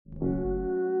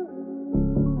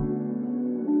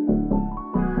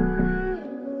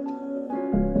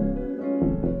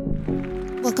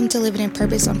welcome to Living in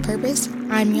Purpose on Purpose.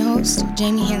 I'm your host,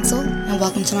 Jamie Hansel, and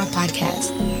welcome to my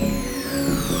podcast.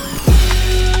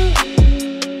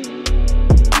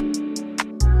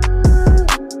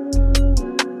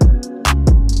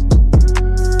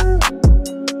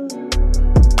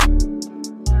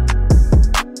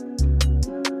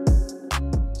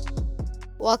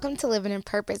 Welcome to Living in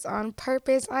Purpose on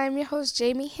Purpose. I'm your host,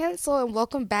 Jamie Hansel, and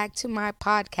welcome back to my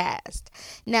podcast.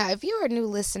 Now, if you're a new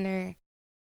listener,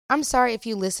 I'm sorry if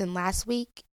you listened last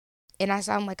week and I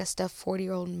sound like a stuffed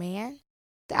 40-year-old man.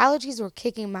 The allergies were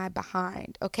kicking my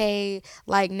behind, okay?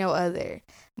 Like no other.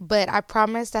 But I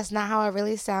promise that's not how I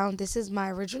really sound. This is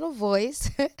my original voice.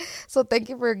 So thank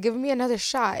you for giving me another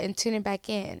shot and tuning back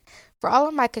in. For all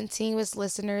of my continuous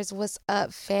listeners, what's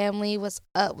up, family? What's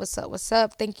up? What's up? What's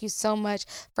up? Thank you so much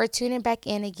for tuning back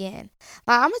in again.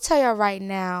 Now, I'm going to tell y'all right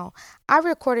now, I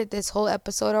recorded this whole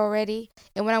episode already.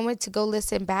 And when I went to go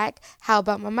listen back, how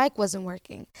about my mic wasn't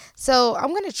working? So I'm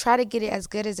going to try to get it as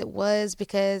good as it was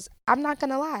because I'm not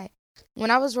going to lie.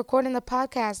 When I was recording the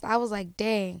podcast, I was like,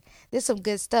 dang, this is some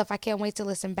good stuff. I can't wait to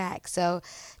listen back. So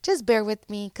just bear with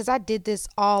me because I did this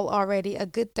all already. A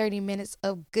good 30 minutes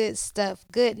of good stuff,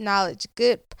 good knowledge,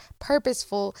 good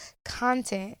purposeful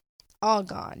content, all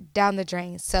gone down the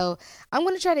drain. So I'm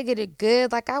going to try to get it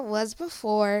good like I was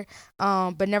before.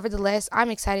 But nevertheless,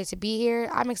 I'm excited to be here.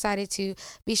 I'm excited to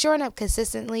be showing up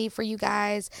consistently for you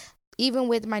guys. Even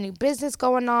with my new business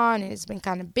going on and it's been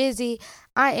kind of busy,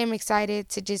 I am excited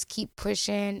to just keep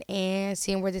pushing and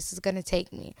seeing where this is going to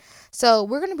take me. So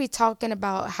we're going to be talking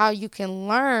about how you can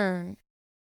learn.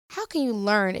 How can you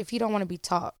learn if you don't want to be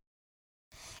taught?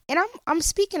 And I'm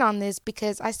speaking on this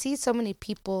because I see so many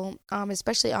people,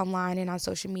 especially online and on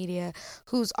social media,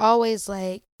 who's always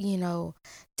like,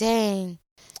 dang,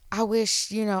 I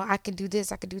wish, I could do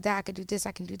this, I could do that, I could do this,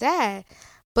 I can do that.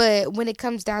 But when it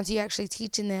comes down to you actually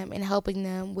teaching them and helping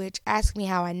them, which ask me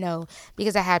how I know,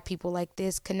 because I had people like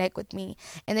this connect with me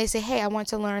and they say, hey, I want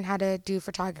to learn how to do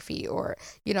photography or,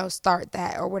 start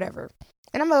that or whatever.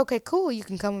 And I'm like, okay, cool. You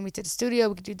can come with me to the studio.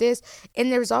 We can do this.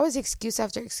 And there's always excuse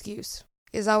after excuse.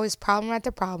 There's always problem after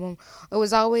problem. It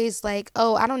was always like,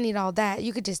 oh, I don't need all that.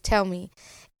 You could just tell me.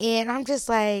 And I'm just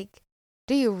like,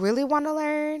 do you really want to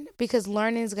learn? Because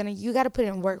learning is you got to put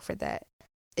in work for that.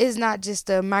 It's not just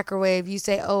a microwave. You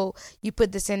say, oh, you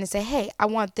put this in and say, hey, I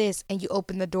want this. And you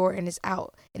open the door and it's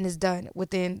out and it's done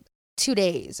within 2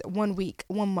 days, 1 week,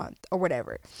 1 month or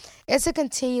whatever. It's a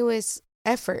continuous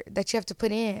effort that you have to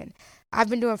put in. I've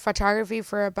been doing photography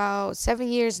for about 7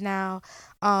 years now,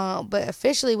 but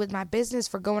officially with my business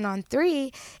for going on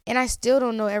 3, and I still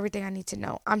don't know everything I need to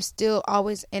know. I'm still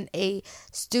always in a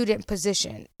student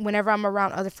position. Whenever I'm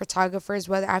around other photographers,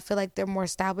 whether I feel like they're more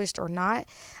established or not,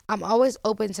 I'm always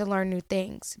open to learn new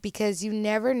things because you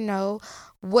never know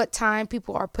what time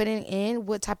people are putting in,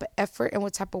 what type of effort and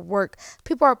what type of work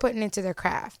people are putting into their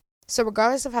craft. So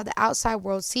regardless of how the outside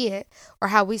world see it or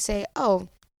how we say, oh,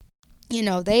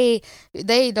 they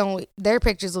don't, their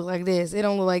pictures look like this, they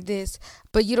don't look like this,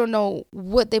 but you don't know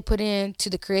what they put into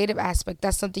the creative aspect.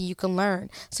 That's something you can learn.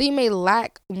 So you may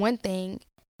lack one thing,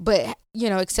 but,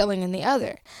 excelling in the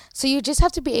other. So you just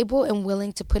have to be able and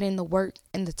willing to put in the work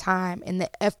and the time and the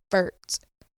effort,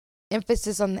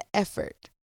 emphasis on the effort,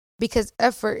 because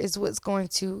effort is what's going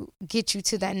to get you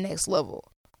to that next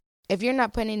level. If you're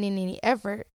not putting in any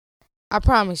effort, I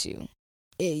promise you,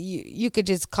 you could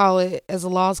just call it as a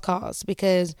lost cause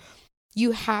because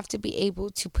you have to be able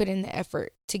to put in the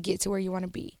effort to get to where you want to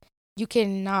be. You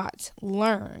cannot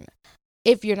learn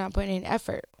if you're not putting in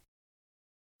effort.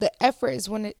 The effort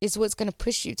is what's going to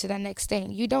push you to that next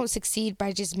thing. You don't succeed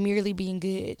by just merely being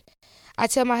good. I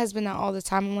tell my husband that all the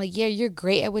time. I'm like, yeah, you're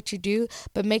great at what you do,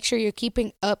 but make sure you're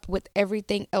keeping up with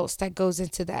everything else that goes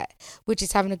into that, which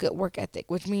is having a good work ethic,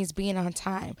 which means being on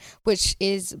time, which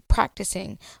is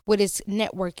practicing, what is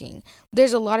networking.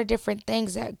 There's a lot of different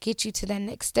things that get you to that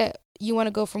next step. You want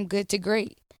to go from good to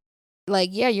great. Like,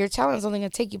 yeah, your talent's only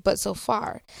going to take you but so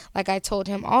far. Like I told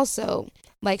him also,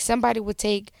 like somebody would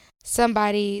take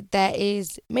somebody that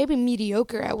is maybe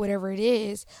mediocre at whatever it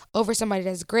is over somebody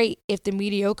that's great if the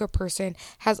mediocre person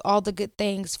has all the good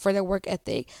things for their work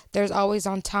ethic. They're always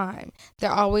on time.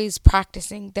 They're always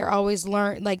practicing. They're always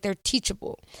like they're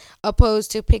teachable, opposed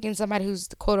to picking somebody who's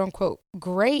quote unquote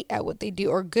great at what they do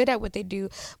or good at what they do,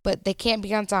 but they can't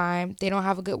be on time. They don't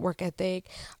have a good work ethic.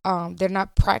 They're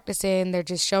not practicing. They're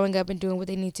just showing up and doing what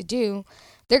they need to do.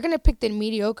 They're going to pick the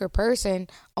mediocre person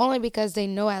only because they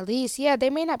know at least, yeah, they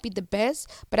may not be the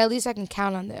best, but at least I can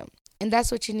count on them. And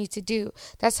that's what you need to do.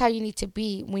 That's how you need to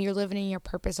be when you're living in your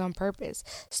purpose on purpose.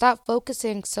 Stop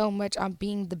focusing so much on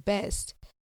being the best.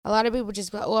 A lot of people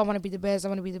just go, oh, I want to be the best. I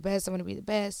want to be the best. I want to be the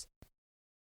best.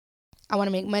 I want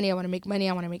to make money. I want to make money.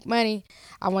 I want to make money.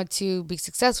 I want to be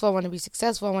successful. I want to be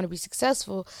successful. I want to be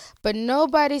successful. But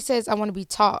nobody says, I want to be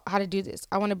taught how to do this.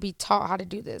 I want to be taught how to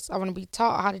do this. I want to be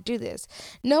taught how to do this.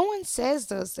 No one says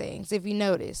those things, if you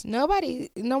notice. Nobody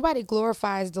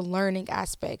glorifies the learning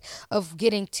aspect of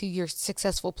getting to your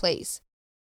successful place.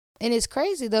 And it's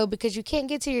crazy, though, because you can't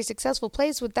get to your successful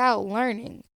place without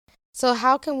learning. So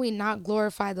how can we not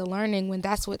glorify the learning when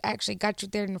that's what actually got you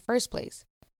there in the first place?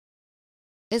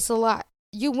 It's a lot.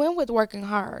 You win with working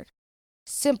hard.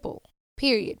 Simple.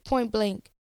 Period. Point blank.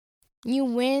 You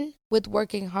win with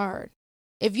working hard.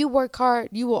 If you work hard,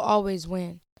 you will always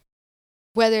win.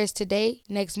 Whether it's today,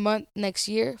 next month, next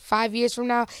year, 5 years from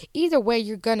now, either way,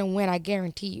 you're going to win. I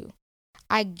guarantee you.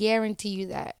 I guarantee you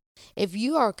that. If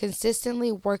you are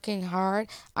consistently working hard,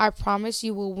 I promise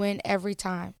you will win every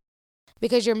time.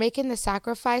 Because you're making the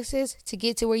sacrifices to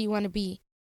get to where you want to be.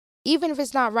 Even if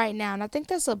it's not right now. And I think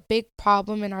that's a big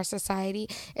problem in our society,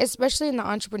 especially in the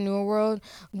entrepreneur world.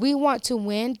 We want to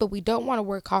win, but we don't want to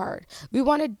work hard. We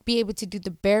want to be able to do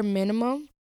the bare minimum,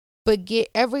 but get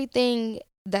everything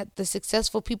that the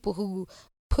successful people who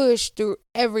push through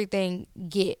everything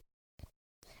get.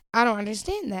 I don't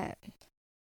understand that.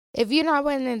 If you're not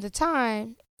putting in the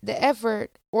time, the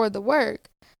effort, or the work,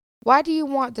 why do you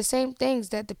want the same things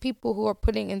that the people who are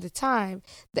putting in the time,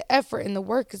 the effort, and the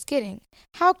work is getting?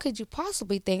 How could you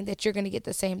possibly think that you're going to get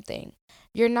the same thing?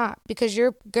 You're not, because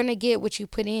you're going to get what you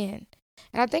put in.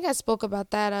 And I think I spoke about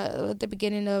that at the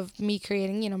beginning of me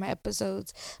creating, my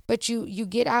episodes. But you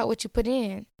get out what you put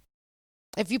in.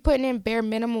 If you're putting in bare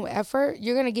minimum effort,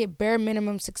 you're going to get bare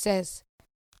minimum success.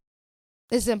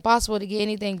 It's impossible to get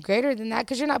anything greater than that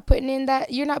because you're not putting in that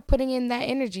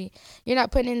energy. You're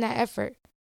not putting in that effort.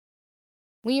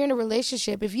 When you're in a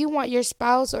relationship, if you want your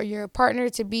spouse or your partner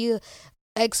to be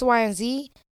X, Y, and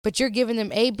Z, but you're giving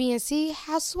them A, B, and C,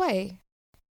 how sway?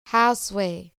 How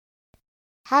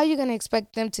are you going to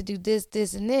expect them to do this,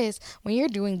 this, and this when you're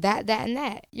doing that, that, and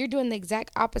that? You're doing the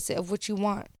exact opposite of what you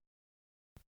want.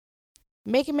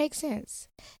 Make it make sense.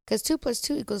 Because 2 +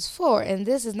 2 = 4, and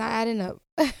this is not adding up.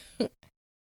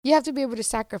 You have to be able to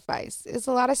sacrifice. It's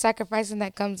a lot of sacrificing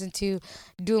that comes into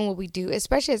doing what we do,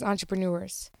 especially as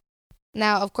entrepreneurs.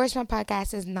 Now, of course, my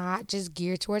podcast is not just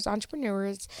geared towards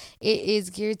entrepreneurs. It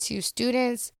is geared to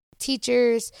students,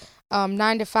 teachers,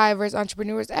 9-to-5ers,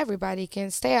 entrepreneurs. Everybody can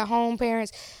stay at home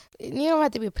parents. You don't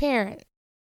have to be a parent.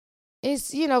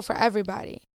 It's, for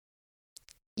everybody.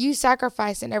 You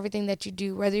sacrifice in everything that you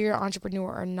do, whether you're an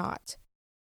entrepreneur or not.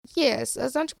 Yes,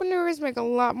 as entrepreneurs make a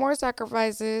lot more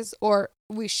sacrifices, or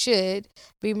we should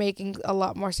be making a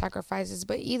lot more sacrifices.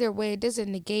 But either way, it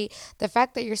doesn't negate the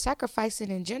fact that you're sacrificing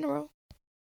in general.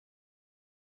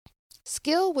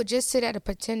 Skill would just sit at a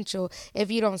potential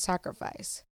if you don't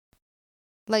sacrifice.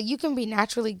 Like, you can be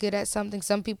naturally good at something.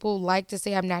 Some people like to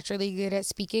say I'm naturally good at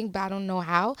speaking, but I don't know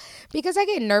how. Because I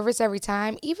get nervous every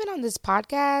time. Even on this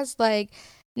podcast,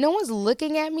 no one's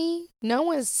looking at me. No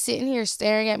one's sitting here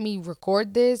staring at me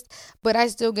record this. But I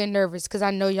still get nervous because I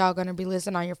know y'all going to be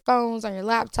listening on your phones, on your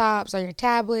laptops, on your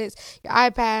tablets, your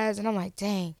iPads. And I'm like,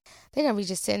 dang, they're going to be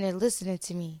just sitting there listening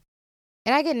to me.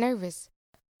 And I get nervous.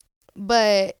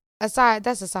 But that's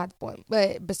aside the point.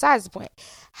 But besides the point.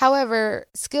 However,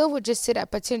 skill would just sit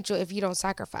at potential if you don't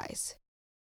sacrifice.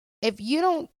 If you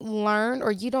don't learn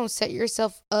or you don't set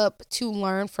yourself up to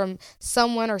learn from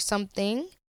someone or something,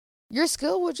 your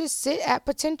skill will just sit at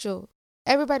potential.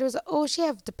 Everybody was like, oh, she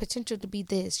has the potential to be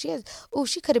this.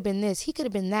 She could have been this. He could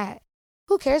have been that.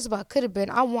 Who cares about could have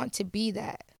been? I want to be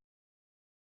that.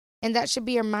 And that should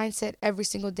be your mindset every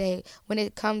single day when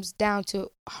it comes down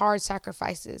to hard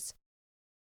sacrifices.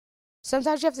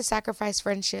 Sometimes you have to sacrifice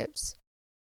friendships.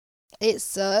 It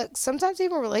sucks. Sometimes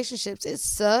even relationships. It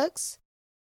sucks.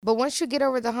 But once you get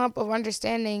over the hump of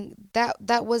understanding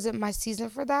that wasn't my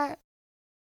season for that,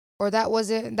 or that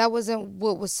wasn't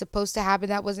what was supposed to happen,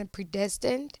 that wasn't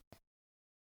predestined,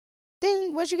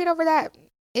 then once you get over that,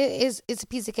 it's a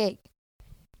piece of cake.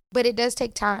 But it does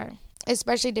take time,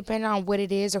 especially depending on what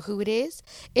it is or who it is.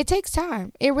 It takes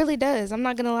time. It really does. I'm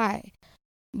not going to lie.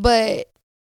 But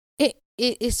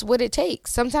it's what it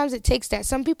takes. Sometimes it takes that.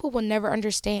 Some people will never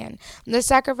understand the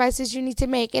sacrifices you need to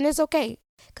make. And it's okay.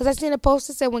 Because I seen a post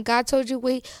that said when God told you,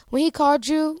 when he called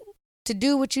you to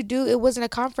do what you do, it wasn't a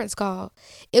conference call.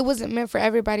 It wasn't meant for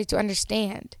everybody to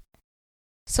understand.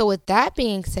 So with that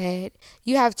being said,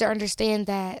 you have to understand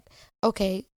that,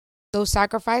 okay, those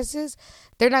sacrifices,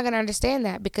 they're not going to understand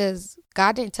that because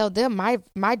God didn't tell them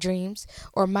my dreams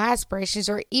or my aspirations,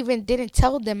 or even didn't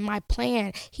tell them my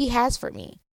plan he has for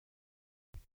me.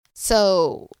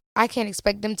 So I can't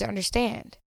expect them to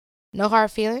understand. No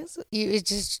hard feelings.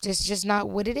 It's just not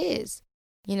what it is.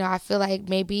 I feel like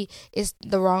maybe it's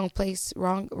the wrong place,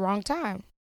 wrong time.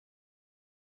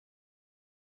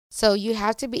 So you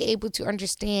have to be able to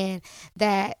understand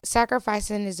that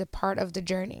sacrificing is a part of the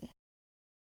journey.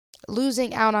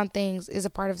 Losing out on things is a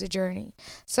part of the journey.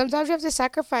 Sometimes you have to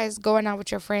sacrifice going out with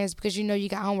your friends because you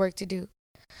got homework to do.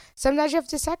 Sometimes you have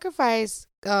to sacrifice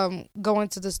going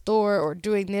to the store or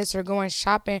doing this or going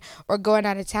shopping or going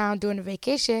out of town doing a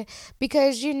vacation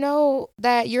because you know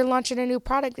that you're launching a new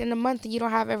product in a month and you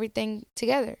don't have everything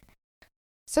together.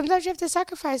 Sometimes you have to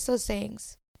sacrifice those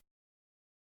things.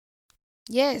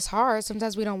 Yeah, it's hard.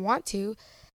 Sometimes we don't want to.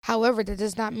 However, that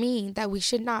does not mean that we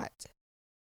should not.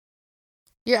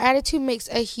 Your attitude makes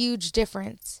a huge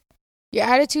difference. Your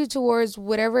attitude towards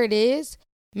whatever it is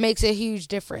makes a huge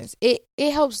difference. It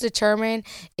helps determine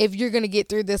if you're going to get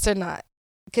through this or not.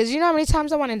 Because you know how many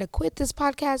times I wanted to quit this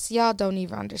podcast? Y'all don't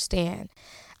even understand.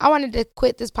 I wanted to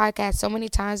quit this podcast so many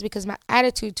times because my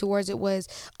attitude towards it was,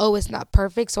 oh, it's not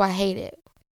perfect, so I hate it.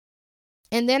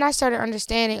 And then I started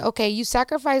understanding, okay, you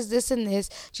sacrifice this and this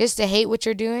just to hate what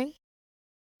you're doing.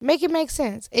 Make it make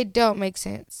sense. It don't make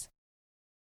sense.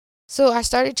 So I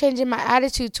started changing my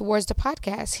attitude towards the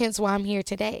podcast, hence why I'm here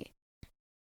today.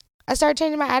 I started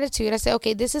changing my attitude. I said,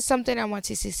 okay, this is something I want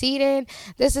to succeed in.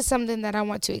 This is something that I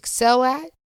want to excel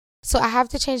at. So I have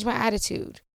to change my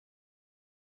attitude.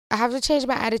 I have to change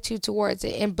my attitude towards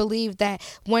it and believe that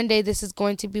one day this is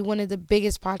going to be one of the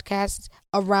biggest podcasts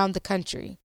around the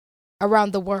country,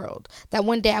 around the world. That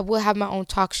one day I will have my own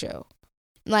talk show.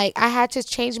 Like, I had to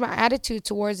change my attitude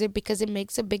towards it because it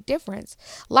makes a big difference.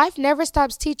 Life never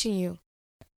stops teaching you.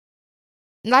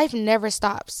 Life never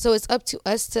stops. So it's up to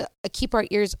us to keep our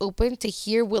ears open to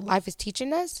hear what life is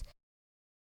teaching us.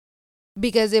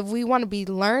 Because if we want to be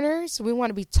learners, we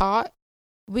want to be taught,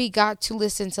 we got to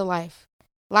listen to life.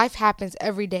 Life happens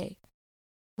every day.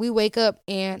 We wake up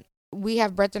and we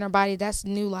have breath in our body. That's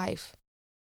new life.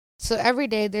 So every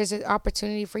day there's an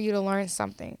opportunity for you to learn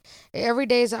something. Every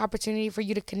day is an opportunity for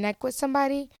you to connect with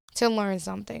somebody to learn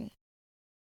something.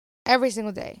 Every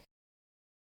single day.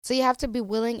 So you have to be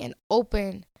willing and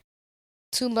open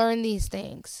to learn these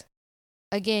things.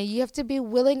 Again, you have to be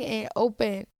willing and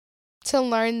open to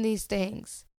learn these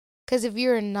things. Because if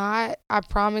you're not, I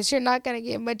promise you're not going to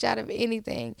get much out of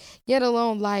anything, yet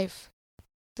alone life.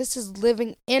 This is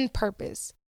living in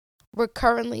purpose. We're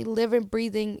currently living,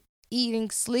 breathing, eating,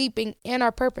 sleeping in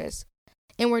our purpose.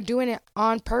 And we're doing it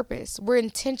on purpose. We're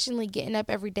intentionally getting up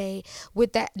every day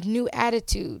with that new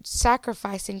attitude,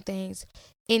 sacrificing things,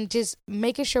 and just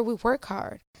making sure we work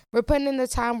hard. We're putting in the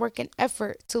time, work, and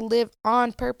effort to live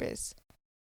on purpose.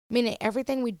 Meaning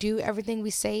everything we do, everything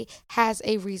we say has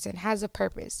a reason, has a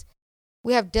purpose.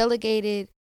 We have delegated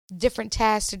different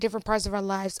tasks to different parts of our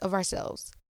lives, of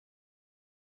ourselves.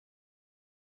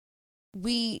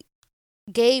 We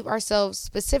gave ourselves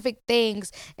specific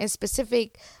things and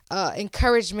specific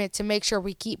encouragement to make sure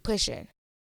we keep pushing.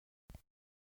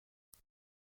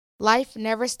 Life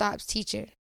never stops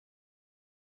teaching.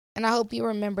 And I hope you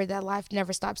remember that life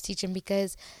never stops teaching,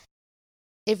 because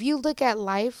if you look at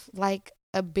life like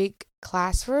a big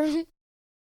classroom,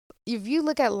 if you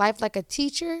look at life like a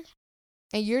teacher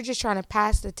and you're just trying to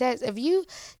pass the test, if you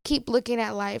keep looking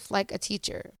at life like a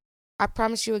teacher, I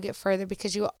promise you will get further,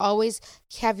 because you will always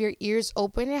have your ears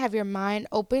open and have your mind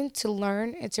open to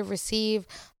learn and to receive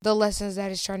the lessons that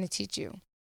it's trying to teach you,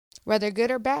 whether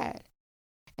good or bad.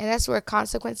 And that's where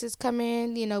consequences come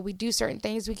in. We do certain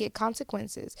things, we get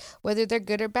consequences, whether they're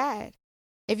good or bad.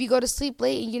 If you go to sleep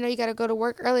late and you got to go to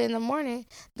work early in the morning,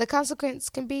 the consequence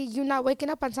can be you not waking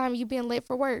up on time, you being late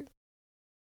for work.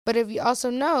 But if you also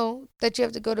know that you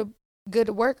have to go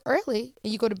to work early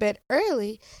and you go to bed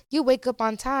early, you wake up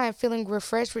on time feeling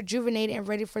refreshed, rejuvenated, and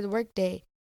ready for the workday.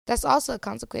 That's also a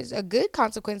consequence, a good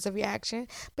consequence of your action,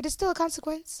 but it's still a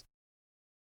consequence.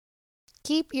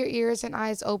 Keep your ears and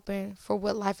eyes open for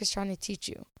what life is trying to teach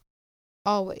you.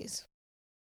 Always.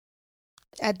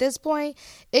 At this point,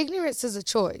 ignorance is a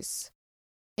choice.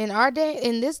 In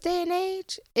this day and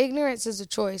age, ignorance is a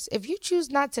choice. If you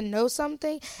choose not to know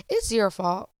something, it's your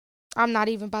fault. I'm not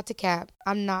even about to cap.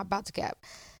 I'm not about to cap.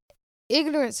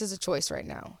 Ignorance is a choice right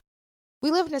now.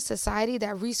 We live in a society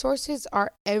that resources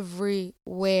are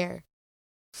everywhere,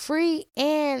 free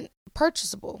and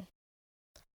purchasable.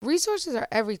 Resources are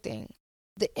everything.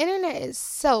 The internet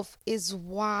itself is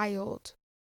wild.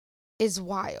 Is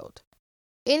wild.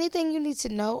 Anything you need to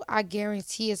know, I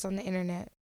guarantee is on the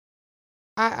internet.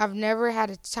 I've never had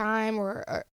a time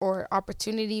or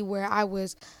opportunity where I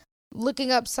was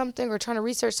looking up something or trying to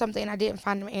research something and I didn't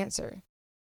find an answer.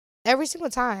 Every single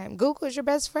time. Google is your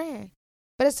best friend.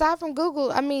 But aside from Google,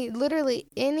 literally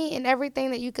any and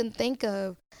everything that you can think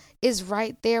of is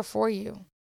right there for you.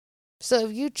 So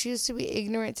if you choose to be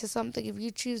ignorant to something, if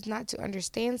you choose not to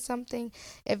understand something,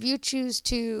 if you choose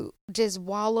to just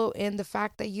wallow in the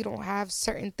fact that you don't have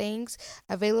certain things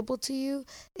available to you,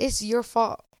 it's your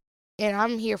fault. And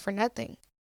I'm here for nothing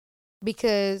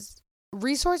because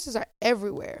resources are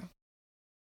everywhere.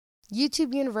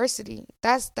 YouTube University,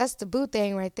 that's the boo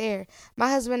thing right there. My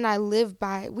husband and I live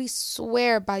by, we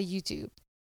swear by YouTube.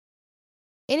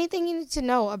 Anything you need to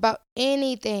know about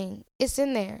anything, it's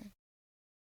in there.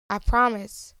 I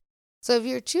promise. So if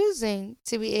you're choosing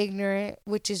to be ignorant,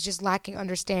 which is just lacking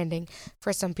understanding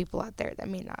for some people out there that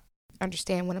may not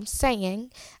understand what I'm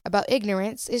saying about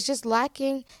ignorance, it's just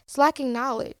it's lacking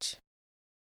knowledge.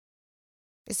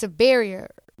 It's a barrier.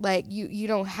 Like you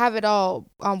don't have it all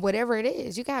on whatever it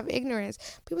is. You can have ignorance.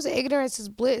 People say ignorance is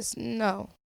bliss.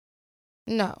 No.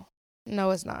 No.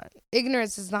 No, it's not.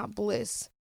 Ignorance is not bliss.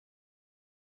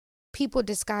 People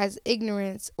disguise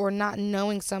ignorance or not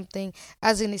knowing something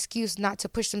as an excuse not to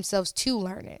push themselves to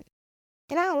learn it.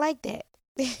 And I don't like that.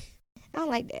 I don't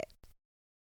like that.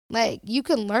 Like, you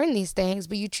can learn these things,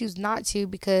 but you choose not to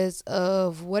because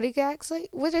of what exactly?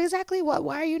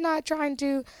 Why are you not trying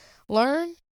to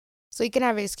learn? So you can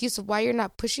have an excuse of why you're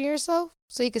not pushing yourself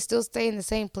so you can still stay in the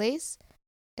same place?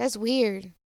 That's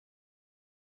weird.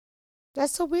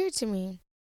 That's so weird to me.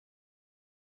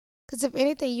 Because if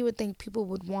anything, you would think people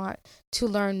would want to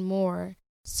learn more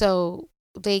so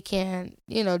they can,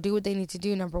 do what they need to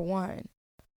do, number one.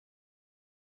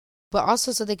 But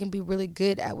also so they can be really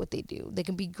good at what they do. They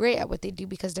can be great at what they do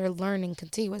because they're learning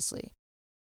continuously.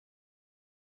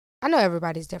 I know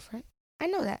everybody's different. I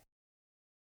know that.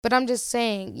 But I'm just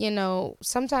saying,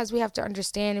 sometimes we have to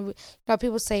understand.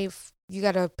 People say you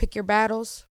got to pick your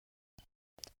battles.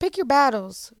 Pick your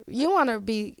battles. Do you want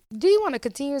to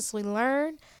continuously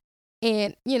learn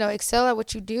and, excel at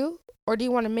what you do? Or do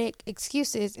you want to make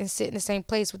excuses and sit in the same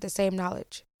place with the same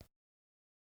knowledge?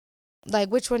 Like,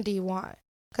 which one do you want?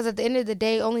 Because at the end of the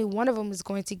day, only one of them is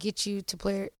going to get you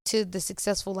to the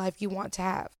successful life you want to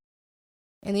have.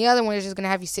 And the other one is just going to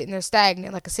have you sitting there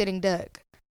stagnant like a sitting duck.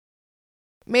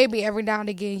 Maybe every now and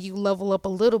again you level up a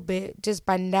little bit just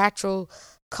by natural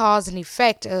cause and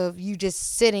effect of you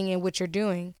just sitting in what you're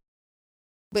doing.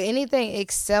 But anything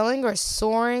excelling or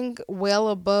soaring well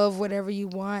above whatever you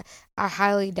want, I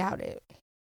highly doubt it.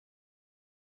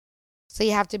 So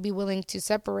you have to be willing to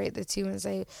separate the two and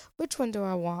say, which one do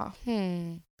I want?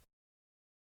 Am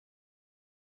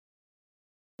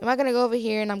I going to go over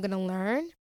here and I'm going to learn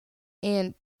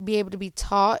and be able to be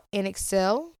taught and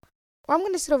excel? Or I'm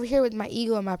going to sit over here with my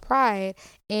ego and my pride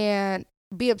and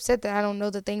be upset that I don't know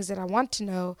the things that I want to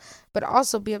know, but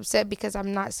also be upset because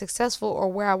I'm not successful or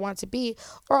where I want to be,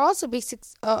 or also be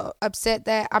upset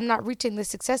that I'm not reaching the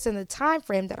success in the time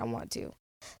frame that I want to.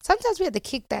 Sometimes we have to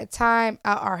kick that time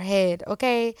out our head,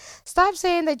 okay? Stop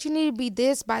saying that you need to be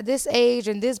this by this age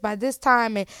and this by this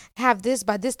time and have this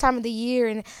by this time of the year.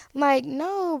 And like,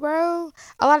 no, bro.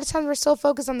 A lot of times we're so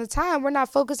focused on the time, we're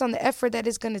not focused on the effort that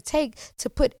it's going to take to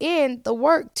put in the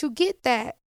work to get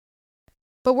that.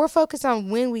 But we're focused on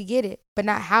when we get it, but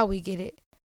not how we get it.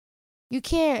 You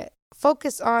can't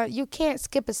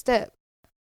skip a step.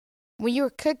 When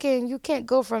you're cooking, you can't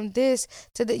go from this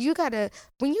to that.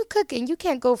 When you're cooking, you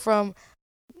can't go from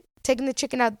taking the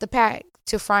chicken out of the pack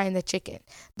to frying the chicken.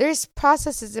 There's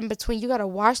processes in between. You got to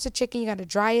wash the chicken, you got to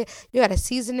dry it, you got to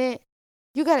season it.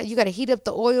 You got to heat up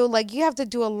the oil. Like, you have to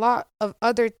do a lot of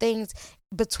other things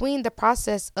between the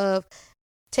process of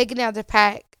taking out the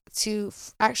pack to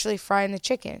actually frying the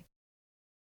chicken.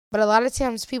 But a lot of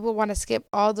times people want to skip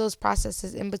all those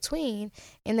processes in between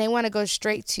and they want to go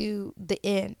straight to the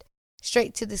end.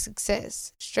 Straight to the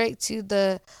success, straight to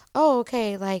the,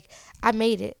 like, I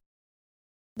made it.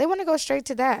 They want to go straight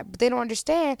to that, but they don't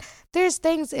understand there's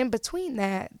things in between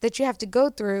that you have to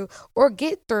go through or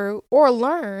get through or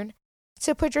learn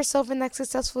to put yourself in that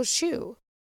successful shoe.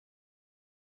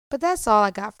 But that's all I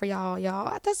got for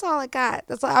y'all. That's all I got.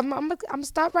 That's all. I'm gonna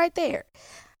stop right there.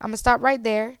 I'm gonna stop right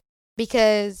there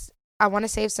because I want to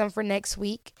save some for next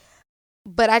week.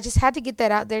 But I just had to get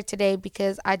that out there today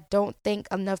because I don't think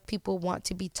enough people want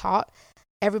to be taught.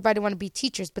 Everybody want to be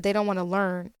teachers, but they don't want to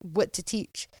learn what to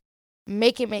teach.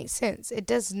 Make it make sense. It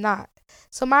does not.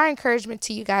 So my encouragement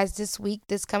to you guys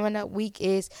this coming up week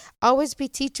is always be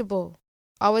teachable.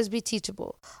 Always be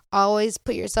teachable. Always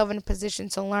put yourself in a position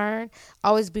to learn.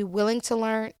 Always be willing to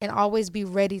learn and always be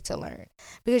ready to learn.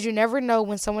 Because you never know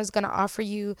when someone's going to offer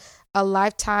you a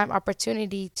lifetime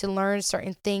opportunity to learn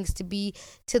certain things to be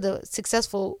to the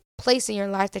successful place in your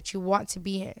life that you want to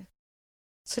be in.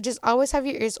 So just always have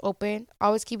your ears open.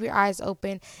 Always keep your eyes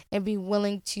open and be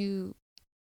willing to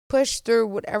push through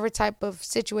whatever type of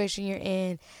situation you're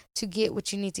in to get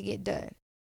what you need to get done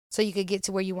so you could get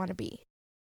to where you want to be.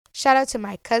 Shout out to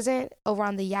my cousin over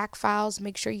on the Yak Files.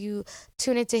 Make sure you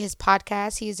tune into his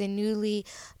podcast. He is a newly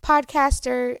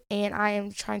podcaster, and I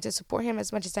am trying to support him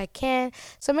as much as I can.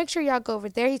 So make sure y'all go over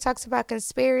there. He talks about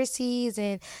conspiracies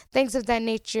and things of that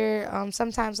nature.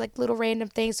 Sometimes like little random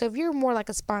things. So if you're more like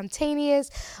a spontaneous,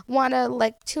 want to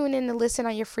like tune in and listen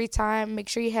on your free time, make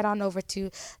sure you head on over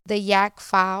to the Yak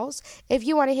Files. If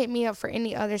you want to hit me up for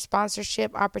any other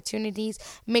sponsorship opportunities,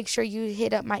 make sure you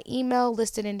hit up my email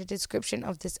listed in the description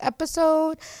of this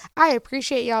episode. I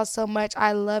appreciate y'all so much.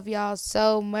 I love y'all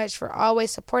so much for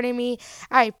always supporting me.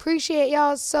 I appreciate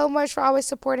y'all so much for always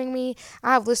supporting me.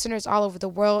 I have listeners all over the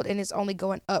world, and it's only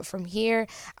going up from here.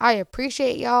 I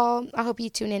appreciate y'all. I hope you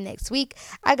tune in next week.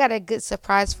 I got a good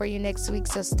surprise for you next week,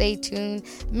 so stay tuned.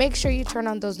 Make sure you turn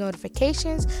on those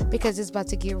notifications because it's about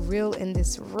to get real in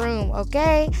this room,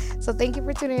 okay? So thank you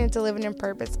for tuning in to Living in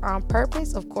Purpose on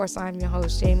Purpose. Of course, I'm your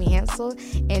host, Jamie Hansel,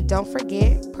 and don't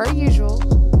forget, per usual,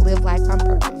 live life on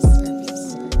purpose.